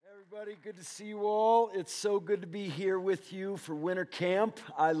everybody. Good to see you all. It's so good to be here with you for winter camp.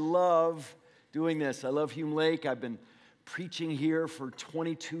 I love doing this. I love Hume Lake. I've been preaching here for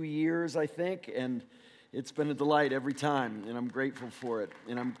 22 years, I think, and it's been a delight every time, and I'm grateful for it.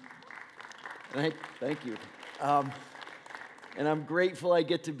 Thank you. And I'm grateful I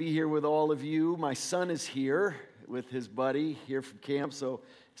get to be here with all of you. My son is here with his buddy here from camp, so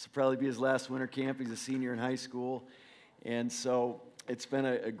this will probably be his last winter camp. He's a senior in high school, and so it's been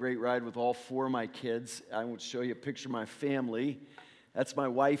a great ride with all four of my kids. I want to show you a picture of my family. That's my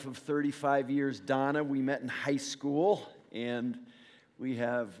wife of 35 years, Donna. We met in high school, and we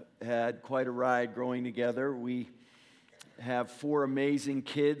have had quite a ride growing together. We have four amazing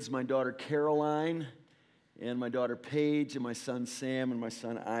kids. My daughter Caroline, and my daughter Paige, and my son Sam, and my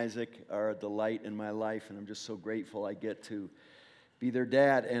son Isaac are a delight in my life, and I'm just so grateful I get to be their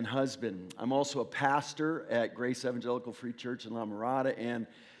dad and husband. I'm also a pastor at Grace Evangelical Free Church in La Mirada, and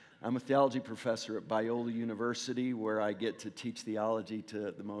I'm a theology professor at Biola University, where I get to teach theology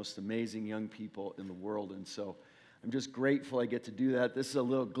to the most amazing young people in the world, and so I'm just grateful I get to do that. This is a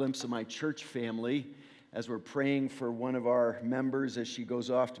little glimpse of my church family as we're praying for one of our members as she goes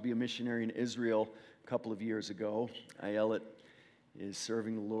off to be a missionary in Israel a couple of years ago. Ayelet is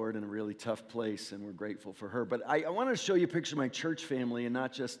serving the Lord in a really tough place, and we're grateful for her. But I wanted to show you a picture of my church family, and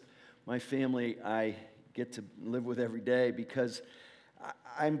not just my family I get to live with every day, because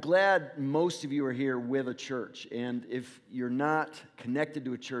I'm glad most of you are here with a church. And if you're not connected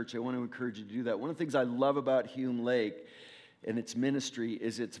to a church, I want to encourage you to do that. One of the things I love about Hume Lake and its ministry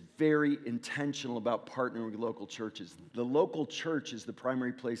is it's very intentional about partnering with local churches. The local church is the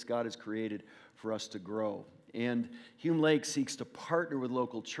primary place God has created for us to grow. And Hume Lake seeks to partner with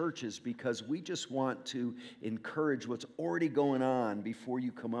local churches because we just want to encourage what's already going on before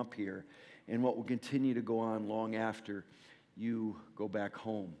you come up here and what will continue to go on long after you go back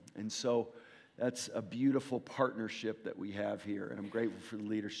home. And so that's a beautiful partnership that we have here, and I'm grateful for the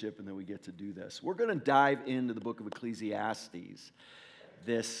leadership and that we get to do this. We're going to dive into the book of Ecclesiastes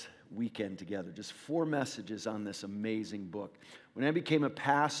this weekend together. Just 4 messages on this amazing book. When I became a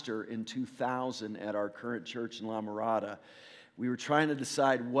pastor in 2000 at our current church in La Mirada, we were trying to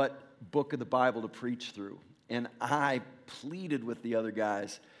decide what book of the Bible to preach through. And I pleaded with the other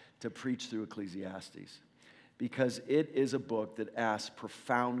guys to preach through Ecclesiastes, because it is a book that asks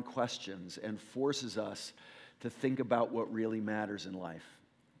profound questions and forces us to think about what really matters in life,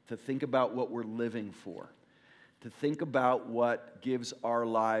 to think about what we're living for, to think about what gives our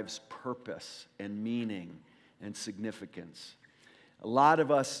lives purpose and meaning and significance. A lot of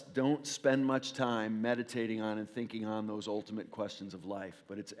us don't spend much time meditating on and thinking on those ultimate questions of life,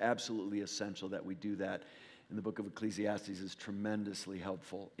 but it's absolutely essential that we do that. And the book of Ecclesiastes is tremendously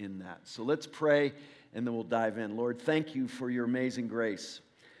helpful in that. So let's pray, and then we'll dive in. Lord, thank you for your amazing grace.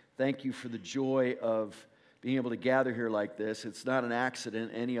 Thank you for the joy of being able to gather here like this. It's not an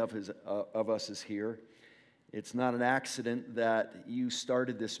accident any of us is here. It's not an accident that you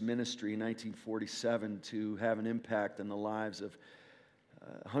started this ministry in 1947 to have an impact on the lives of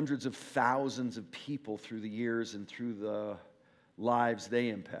hundreds of thousands of people through the years and through the lives they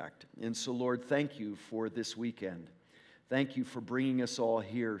impact. And so, Lord, thank you for this weekend. Thank you for bringing us all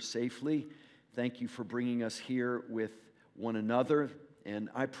here safely. Thank you for bringing us here with one another. And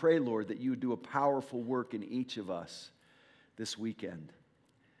I pray, Lord, that you would do a powerful work in each of us this weekend.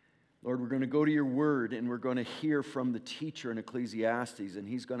 Lord, we're going to go to your word, and we're going to hear from the teacher in Ecclesiastes, and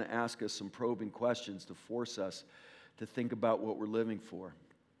he's going to ask us some probing questions to force us to think about what we're living for.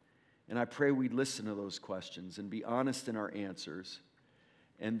 And I pray we'd listen to those questions and be honest in our answers,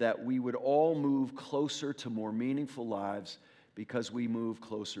 and that we would all move closer to more meaningful lives because we move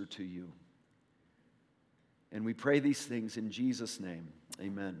closer to you. And we pray these things in Jesus' name.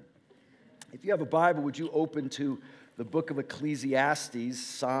 Amen. If you have a Bible, would you open to the book of Ecclesiastes?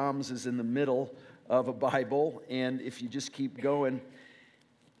 Psalms is in the middle of a Bible, and if you just keep going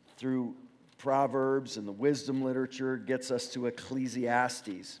through Proverbs and the wisdom literature, gets us to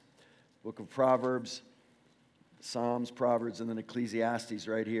Ecclesiastes. Book of Proverbs, Psalms, Proverbs, and then Ecclesiastes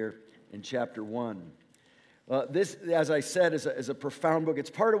right here in chapter 1. This, as I said, is a profound book.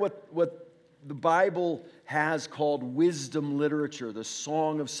 It's part of what the Bible has called wisdom literature, the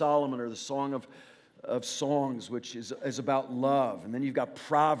Song of Solomon, or the Song of Songs, which is about love. And then you've got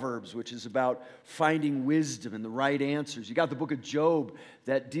Proverbs, which is about finding wisdom and the right answers. You got the book of Job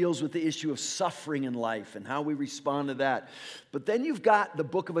that deals with the issue of suffering in life and how we respond to that. But then you've got the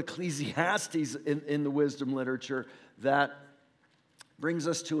book of Ecclesiastes in the wisdom literature that brings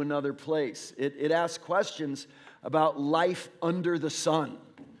us to another place. It asks questions about life under the sun.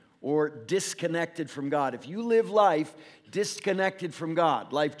 or disconnected from God. If you live life disconnected from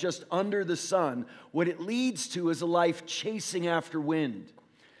God, life just under the sun, what it leads to is a life chasing after wind,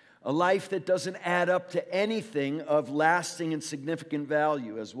 a life that doesn't add up to anything of lasting and significant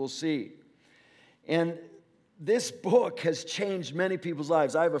value, as we'll see. And this book has changed many people's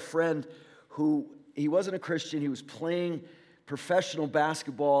lives. I have a friend who, he wasn't a Christian, he was playing professional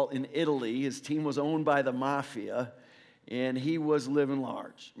basketball in Italy. His team was owned by the mafia, and he was living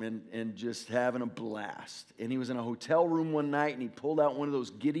large and just having a blast. And he was in a hotel room one night, and he pulled out one of those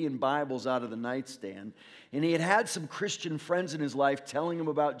Gideon Bibles out of the nightstand. And he had some Christian friends in his life telling him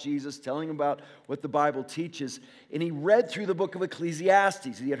about Jesus, telling him about what the Bible teaches. And he read through the book of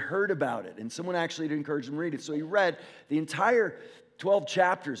Ecclesiastes. He had heard about it, and someone actually had encouraged him to read it. So he read the entire 12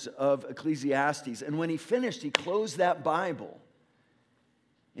 chapters of Ecclesiastes. And when he finished, he closed that Bible,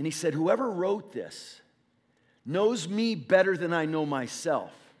 and he said, "Whoever wrote this knows me better than I know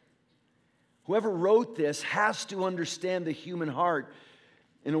myself. Whoever wrote this has to understand the human heart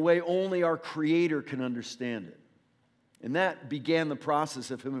in a way only our Creator can understand it." And that began the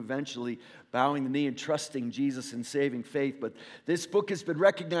process of him eventually bowing the knee and trusting Jesus in saving faith. But this book has been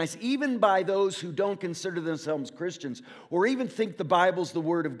recognized even by those who don't consider themselves Christians or even think the Bible's the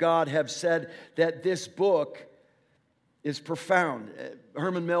Word of God, have said that this book is profound.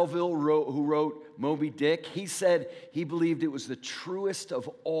 Herman Melville, who wrote Moby Dick, he said he believed it was the truest of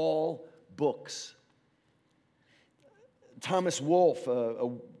all books. Thomas Wolfe,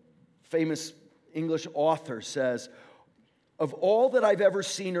 a famous English author, says, "Of all that I've ever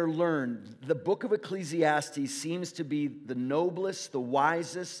seen or learned, the book of Ecclesiastes seems to be the noblest, the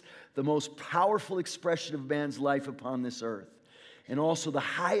wisest, the most powerful expression of man's life upon this earth, and also the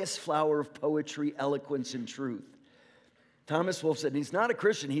highest flower of poetry, eloquence, and truth." Thomas Wolfe said, and he's not a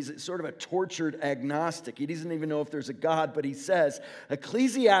Christian, he's sort of a tortured agnostic. He doesn't even know if there's a God, but he says,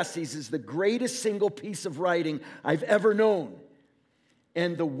 "Ecclesiastes is the greatest single piece of writing I've ever known,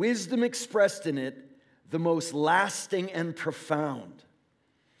 and the wisdom expressed in it, the most lasting and profound."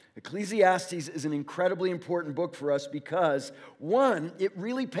 Ecclesiastes is an incredibly important book for us because, one, it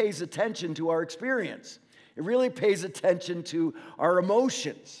really pays attention to our experience. It really pays attention to our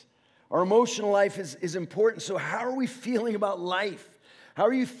emotions. Our emotional life is important. So how are we feeling about life? How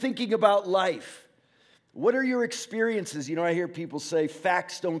are you thinking about life? What are your experiences? You know, I hear people say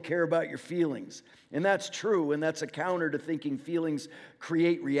facts don't care about your feelings. And that's true, and that's a counter to thinking feelings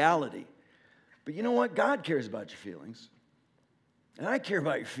create reality. But you know what? God cares about your feelings. And I care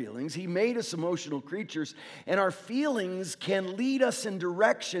about your feelings. He made us emotional creatures, and our feelings can lead us in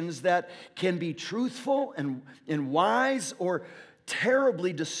directions that can be truthful and wise, or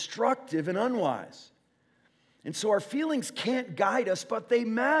terribly destructive and unwise. And so our feelings can't guide us, but they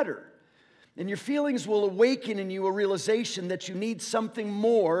matter. And your feelings will awaken in you a realization that you need something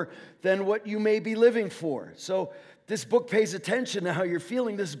more than what you may be living for. So this book pays attention to how you're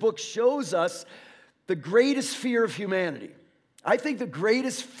feeling. This book shows us the greatest fear of humanity. I think the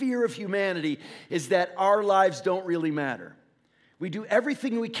greatest fear of humanity is that our lives don't really matter. We do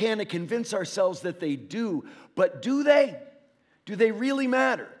everything we can to convince ourselves that they do, but do they? Do they really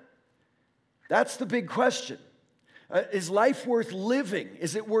matter? That's the big question. Is life worth living?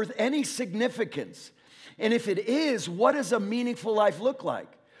 Is it worth any significance? And if it is, what does a meaningful life look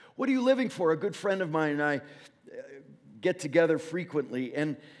like? What are you living for? A good friend of mine and I get together frequently,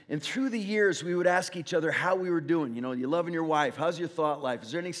 and through the years, we would ask each other how we were doing. You know, you loving your wife? How's your thought life?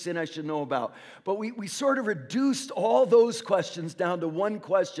 Is there any sin I should know about? But we sort of reduced all those questions down to one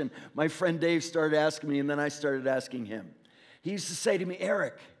question my friend Dave started asking me, and then I started asking him. He used to say to me,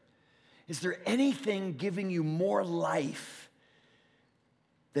 "Eric, is there anything giving you more life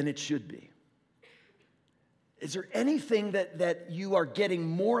than it should be? Is there anything that you are getting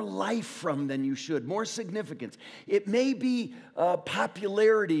more life from than you should, more significance? It may be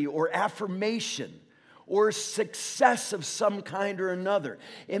popularity or affirmation or success of some kind or another.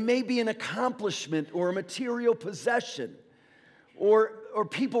 It may be an accomplishment or a material possession or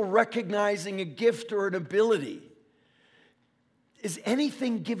people recognizing a gift or an ability. Is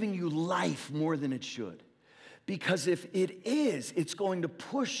anything giving you life more than it should? Because if it is, it's going to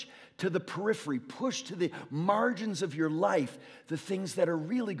push to the periphery, push to the margins of your life, the things that are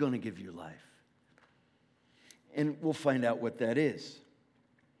really going to give you life." And we'll find out what that is.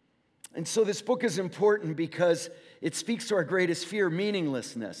 And so this book is important because it speaks to our greatest fear,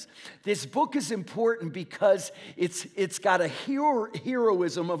 meaninglessness. This book is important because it's got a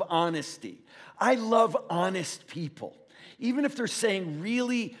heroism of honesty. I love honest people. Even if they're saying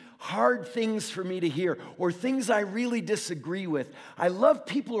really hard things for me to hear or things I really disagree with. I love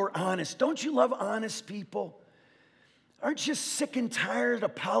people who are honest. Don't you love honest people? Aren't you sick and tired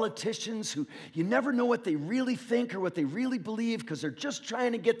of politicians who you never know what they really think or what they really believe because they're just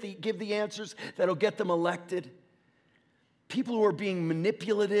trying to give the answers that'll get them elected? People who are being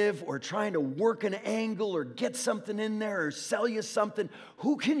manipulative or trying to work an angle or get something in there or sell you something.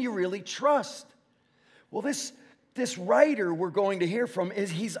 Who can you really trust? Well, this writer we're going to hear from,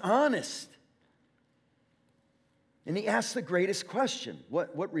 he's honest. And he asks the greatest question.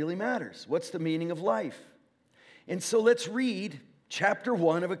 What really matters? What's the meaning of life? And so let's read chapter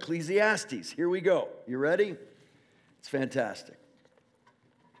 1 of Ecclesiastes. Here we go. You ready? It's fantastic.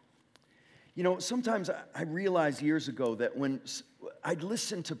 You know, sometimes I realized years ago that when I'd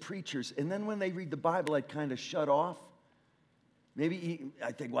listen to preachers, and then when they read the Bible, I'd kind of shut off. Maybe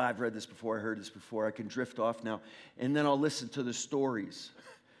I think, well, I've read this before, I heard this before, I can drift off now. And then I'll listen to the stories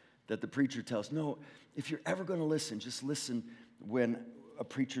that the preacher tells. No, if you're ever going to listen, just listen when a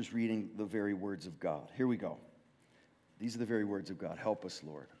preacher's reading the very words of God. Here we go. These are the very words of God. Help us,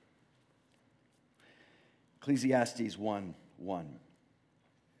 Lord. Ecclesiastes 1:1.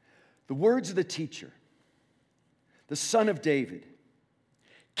 The words of the teacher, the son of David,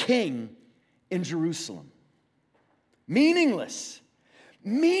 king in Jerusalem. Meaningless,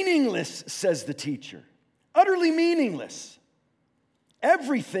 says the teacher. Utterly meaningless.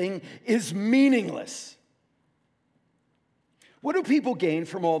 Everything is meaningless. What do people gain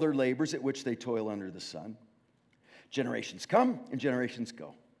from all their labors at which they toil under the sun? Generations come and generations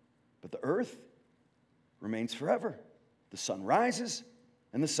go, but the earth remains forever. The sun rises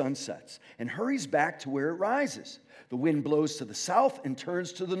and the sun sets and hurries back to where it rises. The wind blows to the south and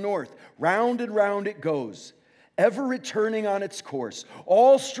turns to the north. Round and round it goes, ever returning on its course.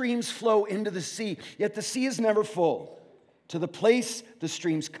 All streams flow into the sea, yet the sea is never full. To the place the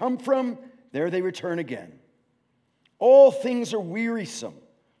streams come from, there they return again. All things are wearisome,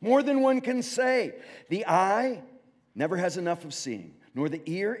 more than one can say. The eye never has enough of seeing, nor the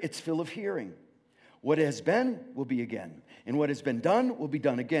ear its fill of hearing. What has been will be again, and what has been done will be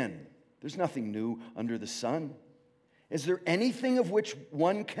done again. There's nothing new under the sun. Is there anything of which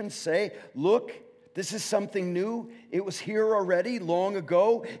one can say, look, this is something new? It was here already long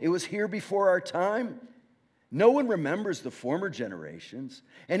ago. It was here before our time. No one remembers the former generations,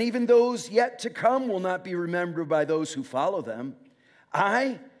 and even those yet to come will not be remembered by those who follow them.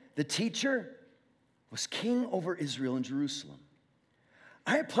 I, the teacher, was king over Israel and Jerusalem.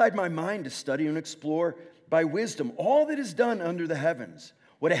 I applied my mind to study and explore by wisdom all that is done under the heavens.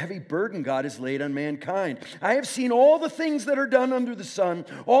 What a heavy burden God has laid on mankind. I have seen all the things that are done under the sun.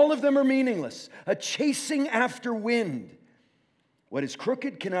 All of them are meaningless, a chasing after wind. What is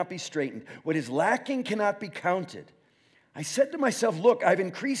crooked cannot be straightened. What is lacking cannot be counted. I said to myself, look, I've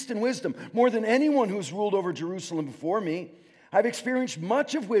increased in wisdom more than anyone who's ruled over Jerusalem before me. I've experienced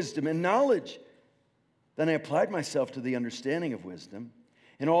much of wisdom and knowledge. Then I applied myself to the understanding of wisdom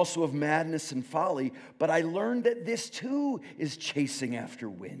and also of madness and folly, but I learned that this too is chasing after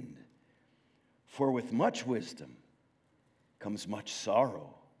wind. For with much wisdom comes much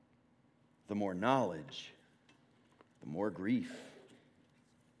sorrow. The more knowledge, the more grief.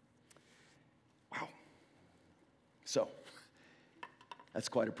 Wow. So, that's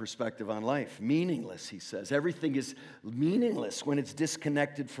quite a perspective on life. Meaningless, he says. Everything is meaningless when it's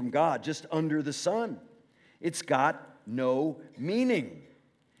disconnected from God, just under the sun. It's got no meaning.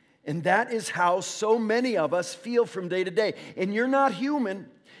 And that is how so many of us feel from day to day. And you're not human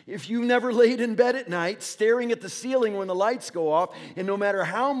if you never laid in bed at night staring at the ceiling when the lights go off, and no matter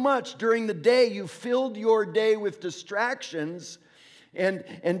how much during the day you filled your day with distractions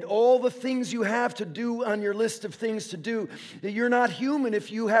and all the things you have to do on your list of things to do, that you're not human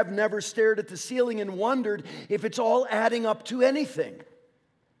if you have never stared at the ceiling and wondered if it's all adding up to anything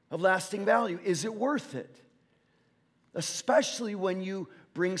of lasting value. Is it worth it? Especially when you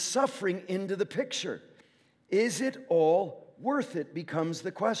bring suffering into the picture. Is it all worth it becomes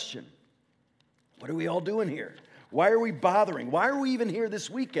the question. What are we all doing here? Why are we bothering? Why are we even here this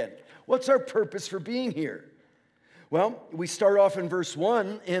weekend? What's our purpose for being here? Well, we start off in verse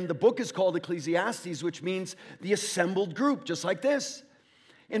 1, and the book is called Ecclesiastes, which means the assembled group, just like this.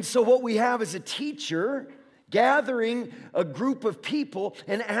 And so what we have is a teacher gathering a group of people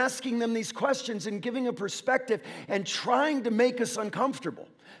and asking them these questions and giving a perspective and trying to make us uncomfortable.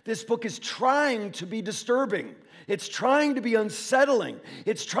 This book is trying to be disturbing. It's trying to be unsettling.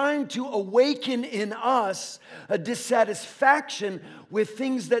 It's trying to awaken in us a dissatisfaction with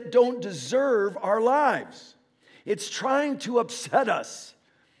things that don't deserve our lives. It's trying to upset us.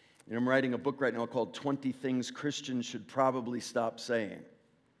 And I'm writing a book right now called 20 Things Christians Should Probably Stop Saying.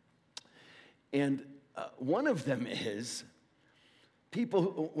 And one of them is,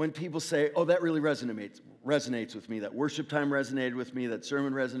 when people say, oh, that really resonates with me, that worship time resonated with me, that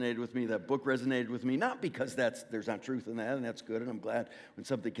sermon resonated with me, that book resonated with me, not because there's not truth in that, and that's good, and I'm glad when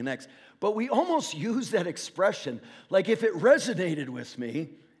something connects, but we almost use that expression like if it resonated with me,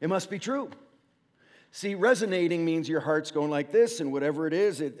 it must be true. See, resonating means your heart's going like this, and whatever it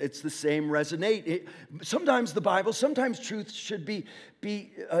is, it's the same resonate. Sometimes the Bible, sometimes truth should be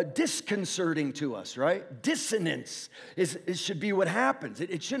disconcerting to us, right? Dissonance should be what happens.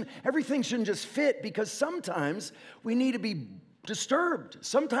 Everything shouldn't just fit, because sometimes we need to be disturbed.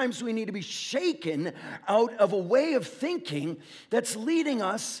 Sometimes we need to be shaken out of a way of thinking that's leading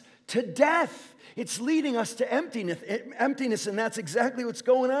us to death. It's leading us to emptiness, and that's exactly what's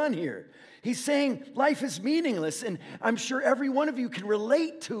going on here. He's saying life is meaningless, and I'm sure every one of you can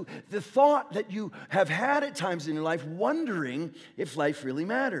relate to the thought that you have had at times in your life, wondering if life really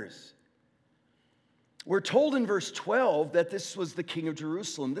matters. We're told in verse 12 that this was the king of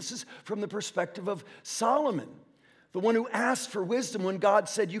Jerusalem. This is from the perspective of Solomon, the one who asked for wisdom when God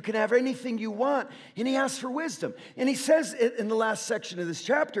said, you can have anything you want, and he asked for wisdom. And he says in the last section of this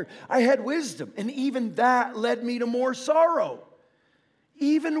chapter, I had wisdom, and even that led me to more sorrow.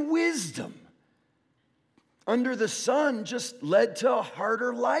 Even wisdom under the sun just led to a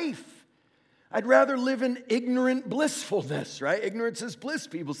harder life. I'd rather live in ignorant blissfulness, right? Ignorance is bliss,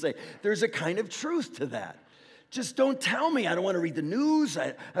 people say. There's a kind of truth to that. Just don't tell me. I don't want to read the news.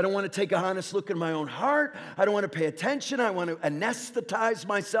 I don't want to take an honest look in my own heart. I don't want to pay attention. I want to anesthetize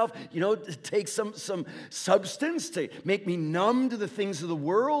myself, take some substance to make me numb to the things of the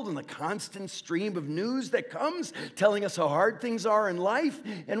world and the constant stream of news that comes telling us how hard things are in life.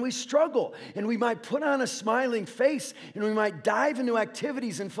 And we struggle. And we might put on a smiling face, and we might dive into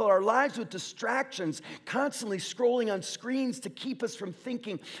activities and fill our lives with distractions, constantly scrolling on screens to keep us from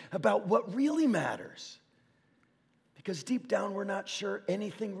thinking about what really matters. Because deep down, we're not sure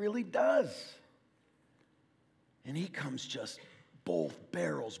anything really does. And he comes just both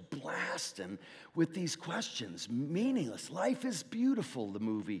barrels blasting with these questions. Meaningless. Life is beautiful, the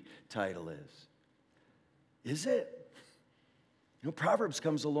movie title is. Is it? Proverbs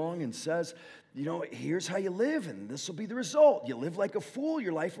comes along and says, here's how you live, and this will be the result. You live like a fool,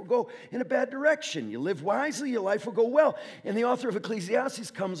 your life will go in a bad direction. You live wisely, your life will go well. And the author of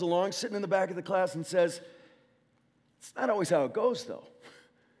Ecclesiastes comes along, sitting in the back of the class, and says, it's not always how it goes, though.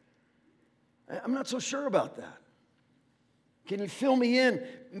 I'm not so sure about that. Can you fill me in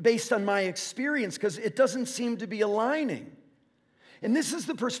based on my experience? Because it doesn't seem to be aligning. And this is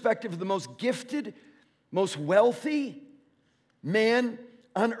the perspective of the most gifted, most wealthy man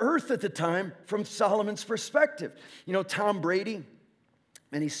on earth at the time from Solomon's perspective. Tom Brady,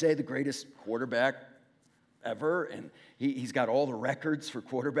 many say the greatest quarterback ever, and he's got all the records for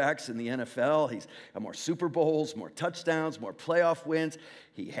quarterbacks in the NFL. He's got more Super Bowls, more touchdowns, more playoff wins.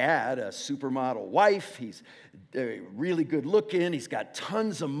 He had a supermodel wife. He's really good looking. He's got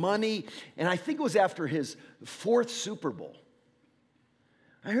tons of money. And I think it was after his fourth Super Bowl,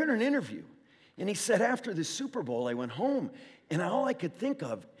 I heard an interview, and he said, after the Super Bowl, I went home, and all I could think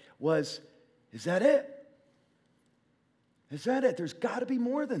of was, is that it? Is that it? There's got to be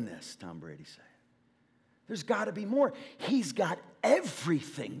more than this, Tom Brady said. There's got to be more. He's got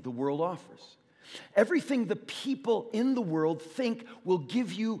everything the world offers. Everything the people in the world think will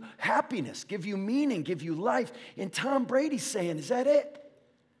give you happiness, give you meaning, give you life. And Tom Brady's saying, is that it?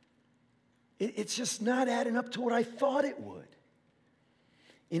 It's just not adding up to what I thought it would.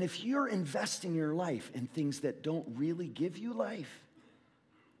 And if you're investing your life in things that don't really give you life,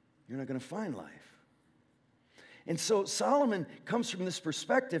 you're not going to find life. And so Solomon comes from this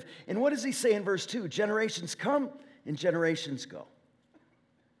perspective. And what does he say in verse 2? Generations come and generations go.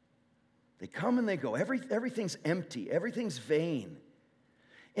 They come and they go. Everything's empty. Everything's vain.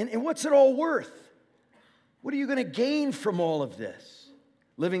 And what's it all worth? What are you going to gain from all of this?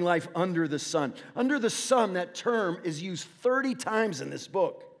 Living life under the sun. Under the sun, that term is used 30 times in this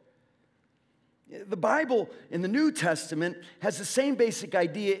book. The Bible in the New Testament has the same basic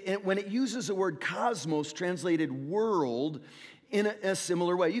idea when it uses the word cosmos, translated world, in a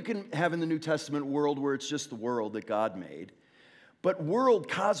similar way. You can have in the New Testament world where it's just the world that God made. But world,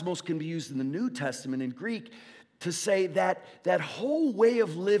 cosmos, can be used in the New Testament in Greek to say that whole way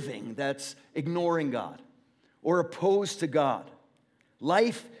of living that's ignoring God or opposed to God.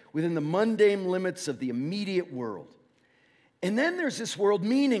 Life within the mundane limits of the immediate world. And then there's this world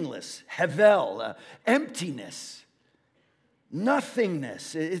meaningless, hevel, emptiness,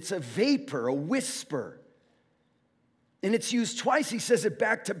 nothingness. It's a vapor, a whisper. And it's used twice. He says it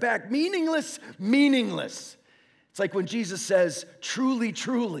back to back. Meaningless, meaningless. It's like when Jesus says, truly,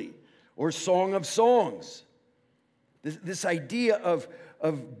 truly, or Song of Songs. This idea of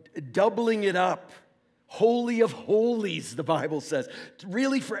doubling it up. Holy of holies, the Bible says.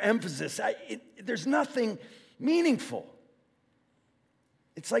 Really for emphasis. There's nothing meaningful.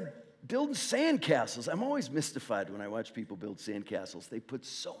 It's like building sandcastles. I'm always mystified when I watch people build sandcastles. They put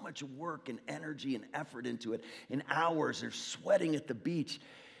so much work and energy and effort into it. In hours, they're sweating at the beach.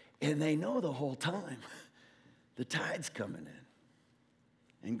 And they know the whole time the tide's coming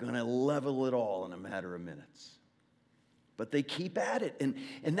in and going to level it all in a matter of minutes. But they keep at it. And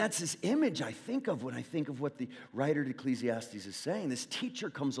that's this image I think of when I think of what the writer to Ecclesiastes is saying. This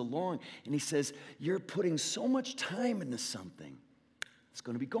teacher comes along and he says, you're putting so much time into something, it's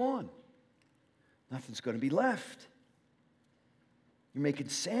going to be gone. Nothing's going to be left. You're making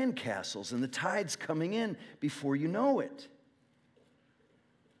sandcastles and the tide's coming in before you know it.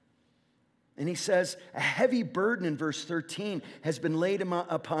 And he says, a heavy burden in verse 13 has been laid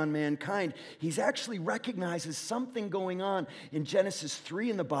upon mankind. He's actually recognizes something going on in Genesis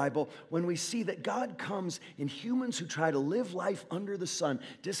 3 in the Bible when we see that God comes in humans who try to live life under the sun,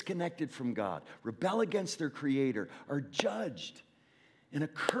 disconnected from God, rebel against their Creator, are judged. And a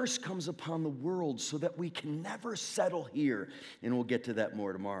curse comes upon the world so that we can never settle here. And we'll get to that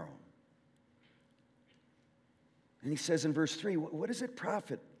more tomorrow. And he says in verse 3, what does it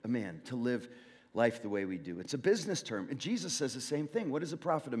profit a man to live life the way we do? It's a business term. And Jesus says the same thing. What does it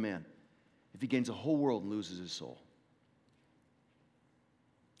profit a man if he gains a whole world and loses his soul?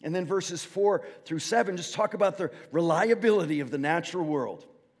 And then verses 4 through 7 just talk about the reliability of the natural world.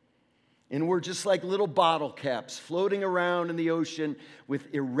 And we're just like little bottle caps floating around in the ocean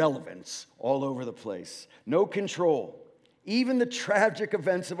with irrelevance all over the place. No control. Even the tragic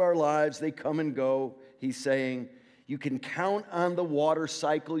events of our lives, they come and go, he's saying. You can count on the water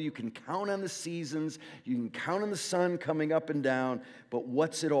cycle. You can count on the seasons. You can count on the sun coming up and down. But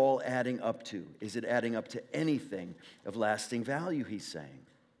what's it all adding up to? Is it adding up to anything of lasting value, he's saying?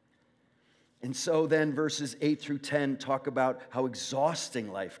 And so then verses 8 through 10 talk about how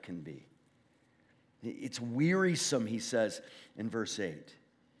exhausting life can be. It's wearisome, he says in verse 8.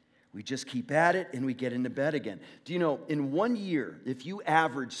 We just keep at it and we get into bed again. Do you know, in 1 year, if you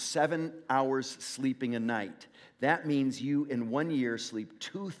average 7 hours sleeping a night, that means you in 1 year sleep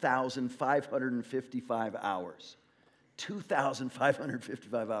 2,555 hours.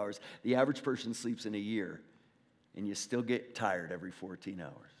 2,555 hours. The average person sleeps in a year, and you still get tired every 14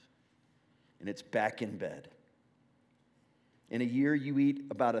 hours. And it's back in bed. In a year, you eat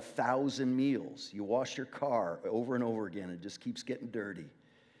about 1,000 meals. You wash your car over and over again. It just keeps getting dirty.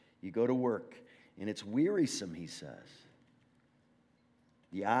 You go to work, and it's wearisome, he says.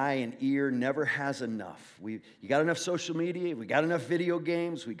 The eye and ear never has enough. You got enough social media, we got enough video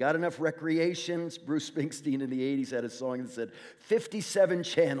games, we got enough recreations. Bruce Springsteen in the 80s had a song that said, 57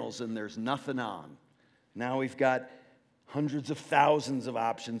 channels and there's nothing on. Now we've got hundreds of thousands of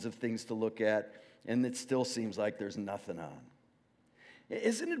options of things to look at, and it still seems like there's nothing on.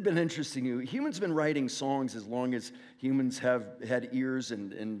 Isn't it been interesting? Humans have been writing songs as long as humans have had ears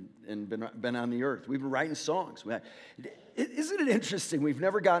and been on the earth. We've been writing songs. Isn't it interesting? We've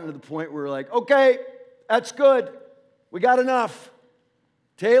never gotten to the point where we're like, okay, that's good. We got enough.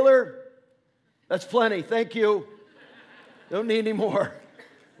 Taylor, that's plenty. Thank you. Don't need any more.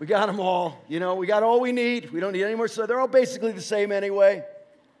 We got them all. You know, we got all we need. We don't need any more. So they're all basically the same anyway.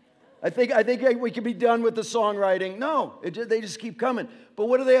 I think we can be done with the songwriting. No, they just keep coming. But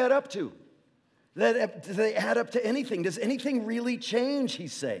what do they add up to? Do they add up to anything? Does anything really change,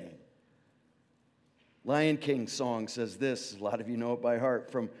 he's saying? Lion King song says this, a lot of you know it by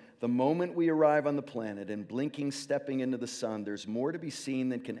heart. From the moment we arrive on the planet and blinking, stepping into the sun, there's more to be seen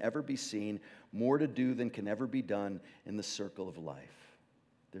than can ever be seen, more to do than can ever be done in the circle of life.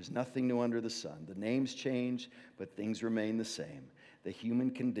 There's nothing new under the sun. The names change, but things remain the same. The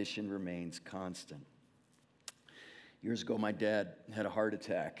human condition remains constant. Years ago, my dad had a heart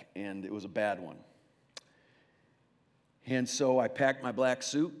attack, and it was a bad one. And so I packed my black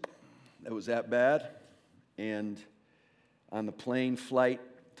suit. It was that bad. And on the plane flight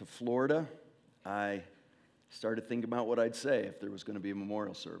to Florida, I started thinking about what I'd say if there was going to be a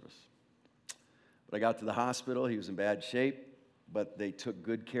memorial service. But I got to the hospital. He was in bad shape, but they took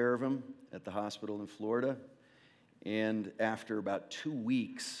good care of him at the hospital in Florida. And after about 2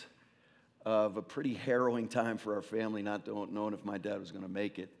 weeks of a pretty harrowing time for our family, not knowing if my dad was going to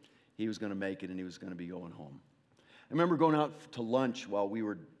make it, he was going to make it and he was going to be going home. I remember going out to lunch while we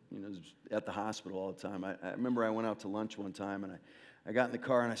were at the hospital all the time. I remember I went out to lunch one time and I got in the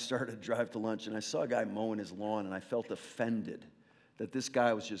car and I started to drive to lunch and I saw a guy mowing his lawn and I felt offended that this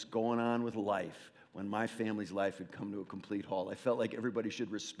guy was just going on with life when my family's life had come to a complete halt. I felt like everybody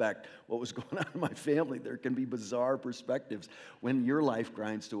should respect what was going on in my family. There can be bizarre perspectives when your life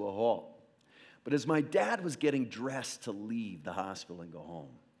grinds to a halt. But as my dad was getting dressed to leave the hospital and go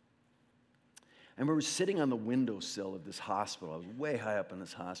home, I remember sitting on the windowsill of this hospital. I was way high up in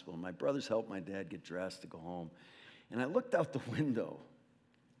this hospital. My brothers helped my dad get dressed to go home. And I looked out the window,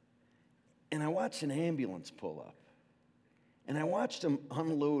 and I watched an ambulance pull up. And I watched them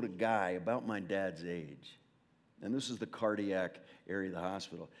unload a guy about my dad's age. And this is the cardiac area of the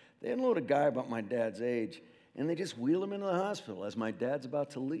hospital. They unload a guy about my dad's age, and they just wheel him into the hospital as my dad's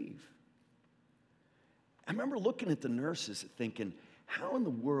about to leave. I remember looking at the nurses thinking, how in the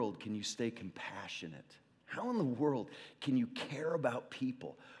world can you stay compassionate? How in the world can you care about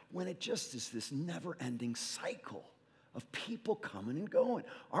people when it just is this never-ending cycle of people coming and going?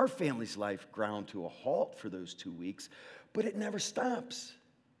 Our family's life ground to a halt for those 2 weeks, but it never stops.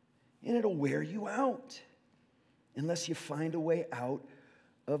 And it'll wear you out unless you find a way out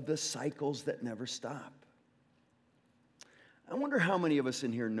of the cycles that never stop. I wonder how many of us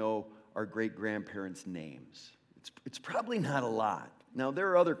in here know our great-grandparents' names. It's probably not a lot. Now, there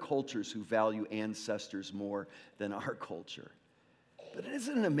are other cultures who value ancestors more than our culture. But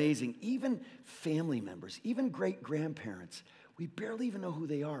isn't it amazing? Even family members, even great-grandparents, we barely even know who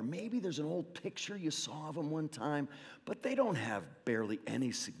they are. Maybe there's an old picture you saw of them one time, but they don't have barely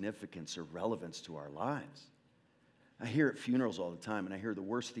any significance or relevance to our lives. I hear at funerals all the time, and I hear the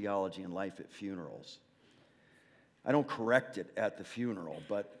worst theology in life at funerals. I don't correct it at the funeral,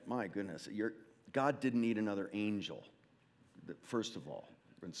 but my goodness, God didn't need another angel, first of all,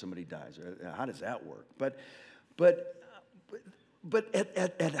 when somebody dies. How does that work? But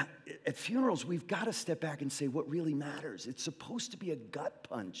at funerals, we've got to step back and say what really matters. It's supposed to be a gut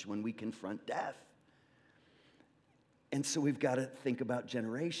punch when we confront death. And so we've got to think about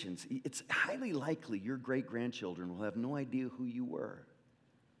generations. It's highly likely your great-grandchildren will have no idea who you were.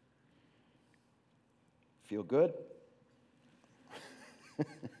 Feel good?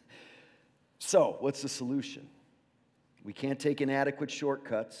 So, what's the solution? We can't take inadequate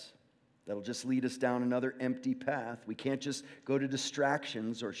shortcuts. That'll just lead us down another empty path. We can't just go to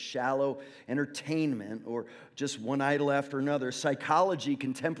distractions or shallow entertainment or just one idol after another. Psychology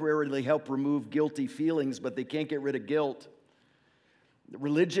can temporarily help remove guilty feelings, but they can't get rid of guilt.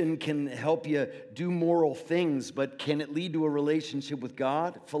 Religion can help you do moral things, but can it lead to a relationship with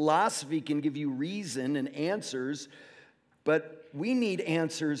God? Philosophy can give you reason and answers, but we need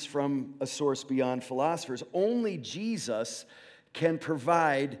answers from a source beyond philosophers. Only Jesus can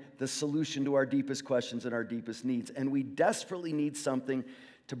provide the solution to our deepest questions and our deepest needs. And we desperately need something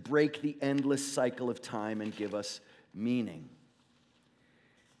to break the endless cycle of time and give us meaning.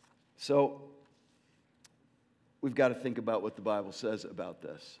 So, we've got to think about what the Bible says about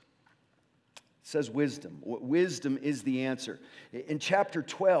this. It says wisdom. Wisdom is the answer. In chapter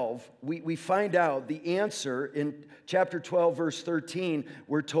 12, we find out the answer. In chapter 12, verse 13,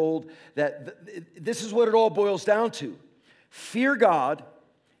 we're told that this is what it all boils down to. Fear God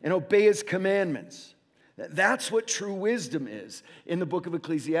and obey His commandments. That's what true wisdom is in the book of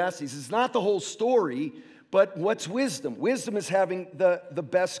Ecclesiastes. It's not the whole story, but what's wisdom? Wisdom is having the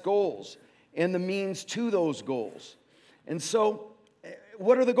best goals and the means to those goals. And so,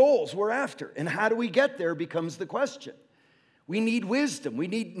 what are the goals we're after? And how do we get there becomes the question. We need wisdom. We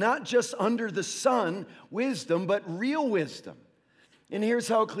need not just under the sun wisdom, but real wisdom. And here's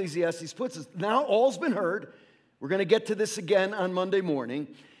how Ecclesiastes puts it. Now all's been heard. We're going to get to this again on Monday morning.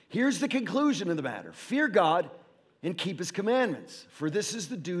 Here's the conclusion of the matter. Fear God and keep His commandments, for this is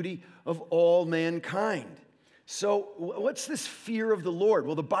the duty of all mankind. So what's this fear of the Lord?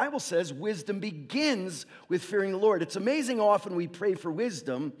 Well, the Bible says wisdom begins with fearing the Lord. It's amazing often we pray for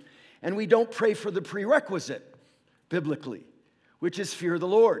wisdom and we don't pray for the prerequisite biblically, which is fear of the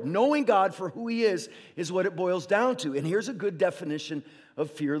Lord. Knowing God for who He is what it boils down to. And here's a good definition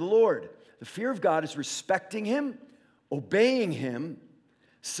of fear of the Lord. The fear of God is respecting Him, obeying Him,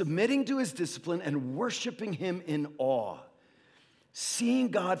 submitting to His discipline, and worshiping Him in awe. Seeing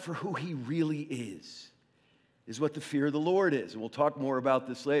God for who He really is what the fear of the Lord is. And we'll talk more about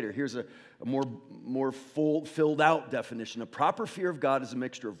this later. Here's a more full, filled out definition. A proper fear of God is a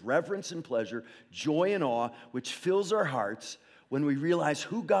mixture of reverence and pleasure, joy and awe, which fills our hearts when we realize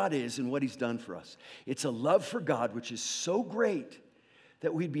who God is and what He's done for us. It's a love for God which is so great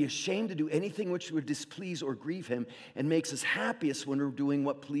that we'd be ashamed to do anything which would displease or grieve Him, and makes us happiest when we're doing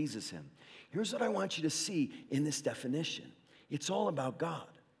what pleases Him. Here's what I want you to see in this definition. It's all about God.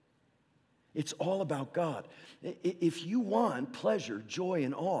 It's all about God. If you want pleasure, joy,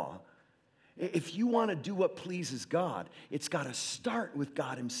 and awe, if you want to do what pleases God, it's got to start with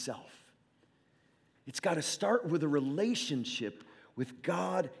God Himself. It's got to start with a relationship with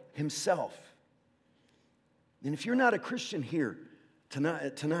God himself. And if you're not a Christian here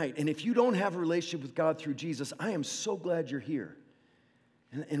tonight, and if you don't have a relationship with God through Jesus, I am so glad you're here.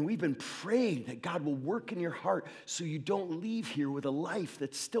 And we've been praying that God will work in your heart so you don't leave here with a life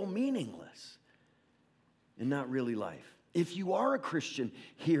that's still meaningless and not really life. If you are a Christian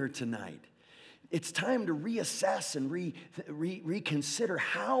here tonight, it's time to reassess and reconsider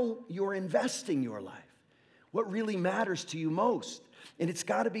how you're investing your life, what really matters to you most. And it's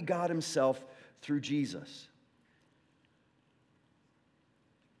got to be God himself through Jesus.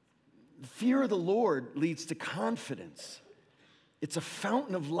 The fear of the Lord leads to confidence. It's a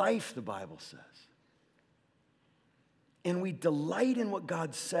fountain of life, the Bible says. And we delight in what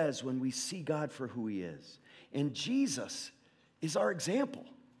God says when we see God for who he is. And Jesus is our example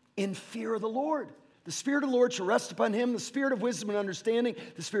in fear of the Lord. The Spirit of the Lord shall rest upon him, the Spirit of wisdom and understanding,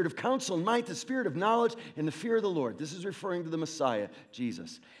 the Spirit of counsel and might, the Spirit of knowledge, and the fear of the Lord. This is referring to the Messiah,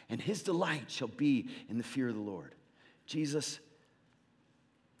 Jesus. And his delight shall be in the fear of the Lord. Jesus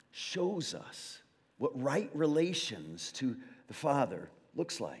shows us what right relations to the Father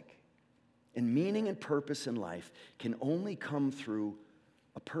looks like. And meaning and purpose in life can only come through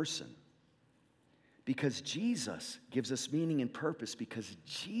a person. Because Jesus gives us meaning and purpose, because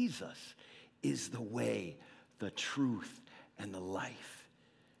Jesus is the way, the truth, and the life.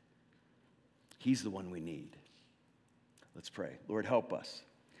 He's the one we need. Let's pray. Lord, help us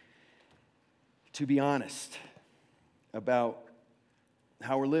to be honest about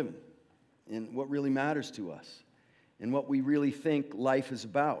how we're living and what really matters to us and what we really think life is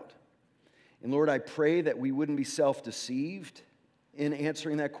about. And Lord, I pray that we wouldn't be self-deceived in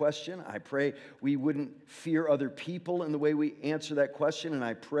answering that question. I pray we wouldn't fear other people in the way we answer that question. And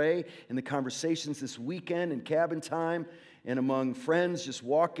I pray in the conversations this weekend in cabin time and among friends just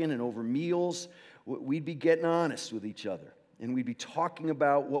walking and over meals, we'd be getting honest with each other. And we'd be talking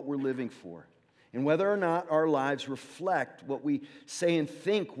about what we're living for. And whether or not our lives reflect what we say and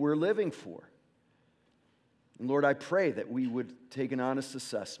think we're living for. And Lord, I pray that we would take an honest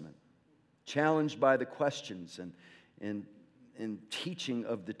assessment, challenged by the questions and teaching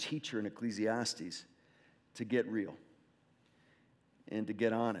of the teacher in Ecclesiastes, to get real and to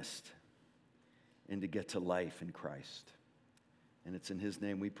get honest and to get to life in Christ. And it's in his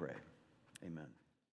name we pray. Amen.